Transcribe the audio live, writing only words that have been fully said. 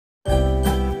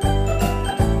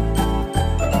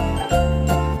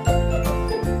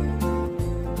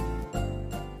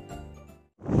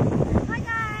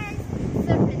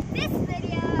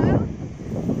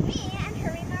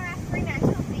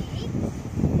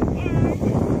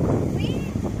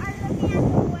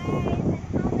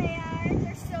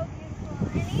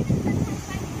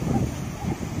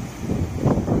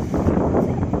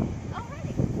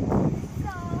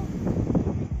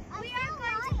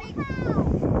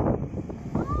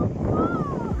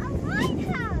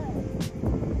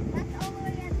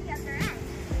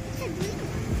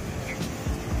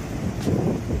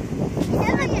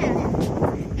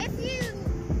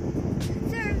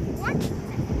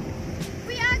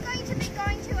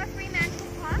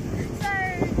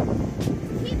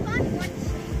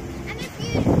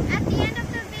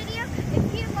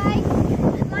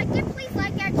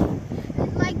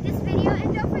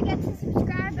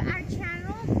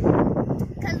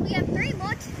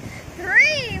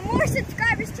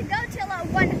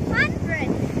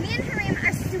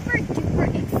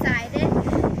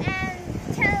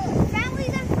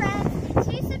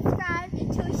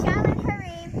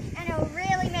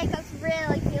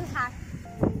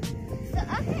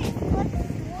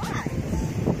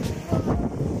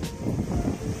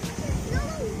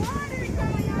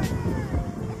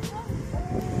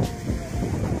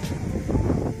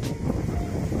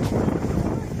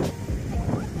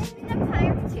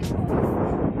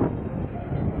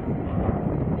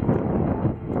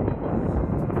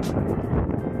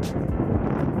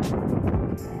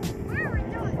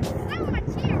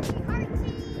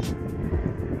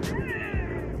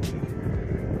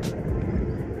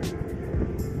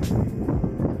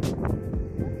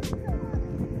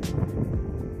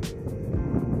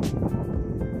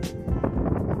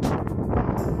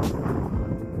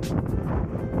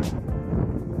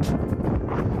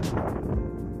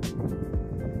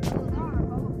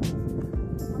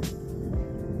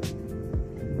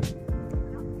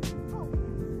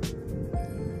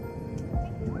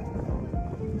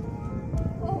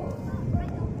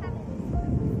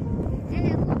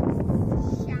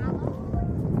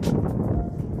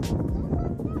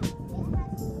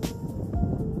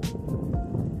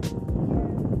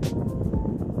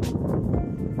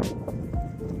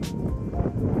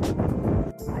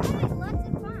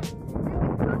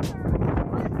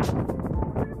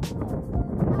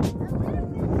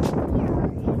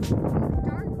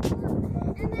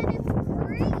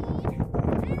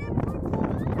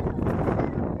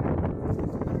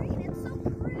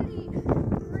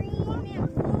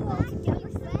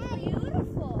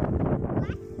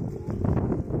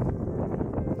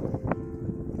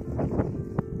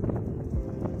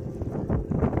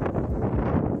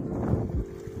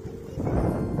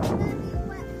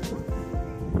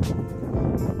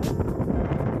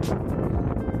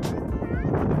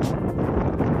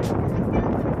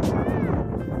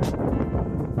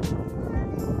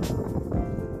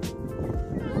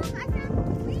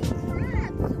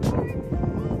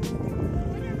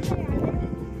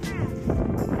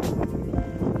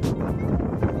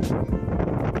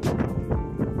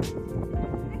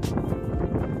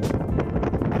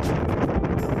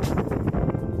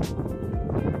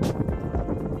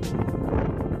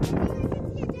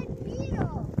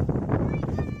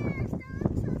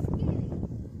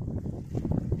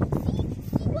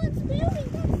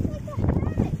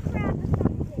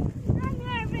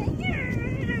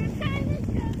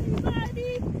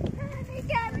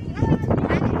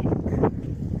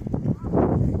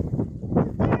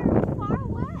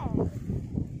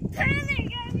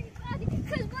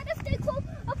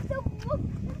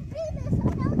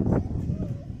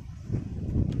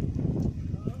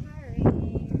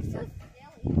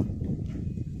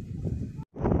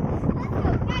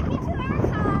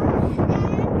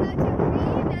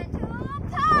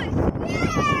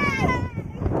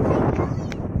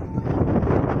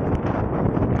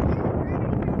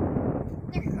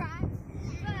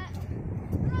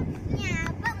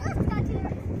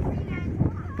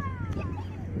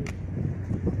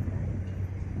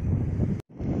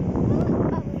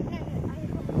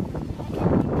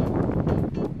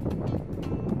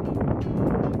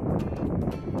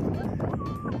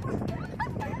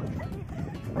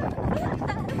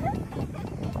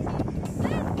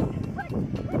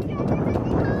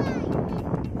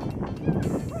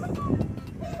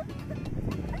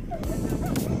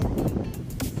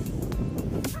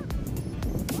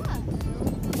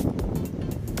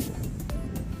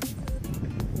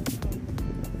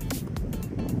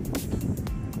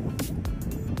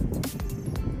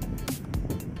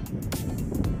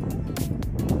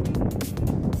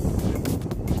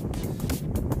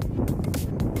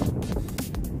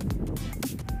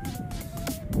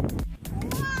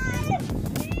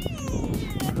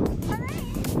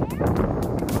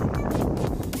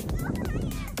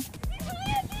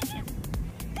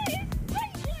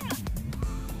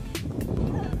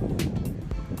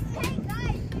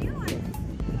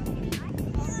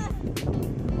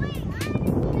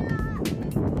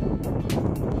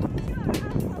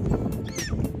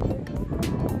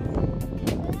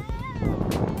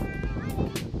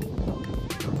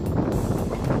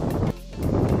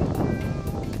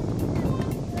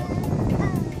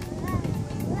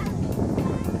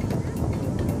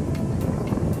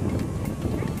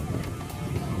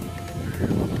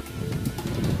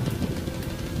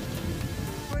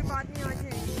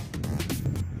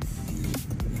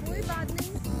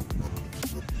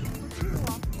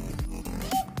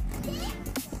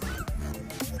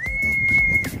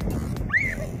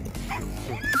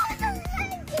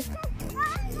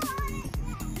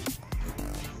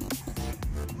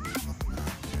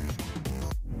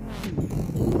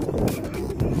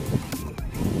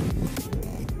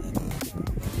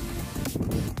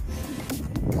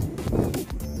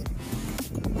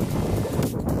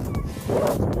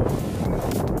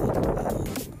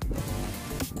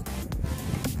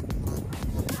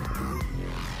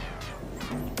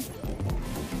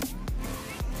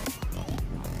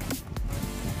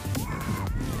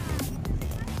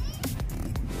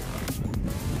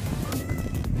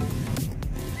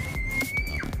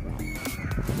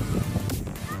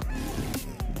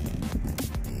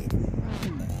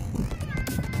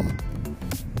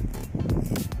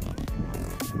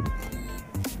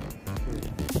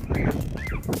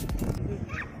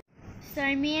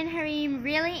So me and Hareem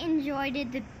really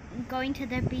enjoyed going to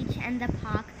the beach and the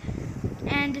park.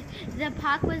 And the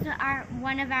park was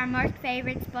one of our most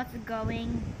favorite spots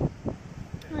going.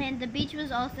 And the beach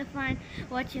was also fun,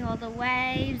 watching all the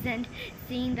waves and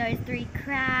seeing those 3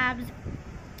 crabs.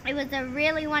 It was a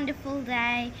really wonderful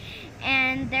day,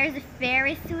 and there's a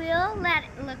Ferris wheel that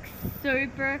looks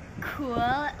super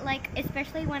cool. Like,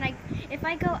 especially if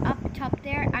I go up top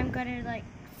there, I'm gonna like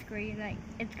scream, like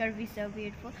it's gonna be so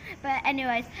beautiful. But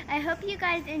anyways, I hope you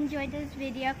guys enjoyed this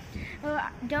video. Well,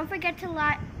 don't forget to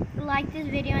like this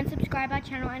video and subscribe our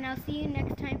channel, and I'll see you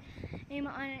next time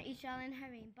on Eshal and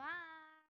Hareem. Bye.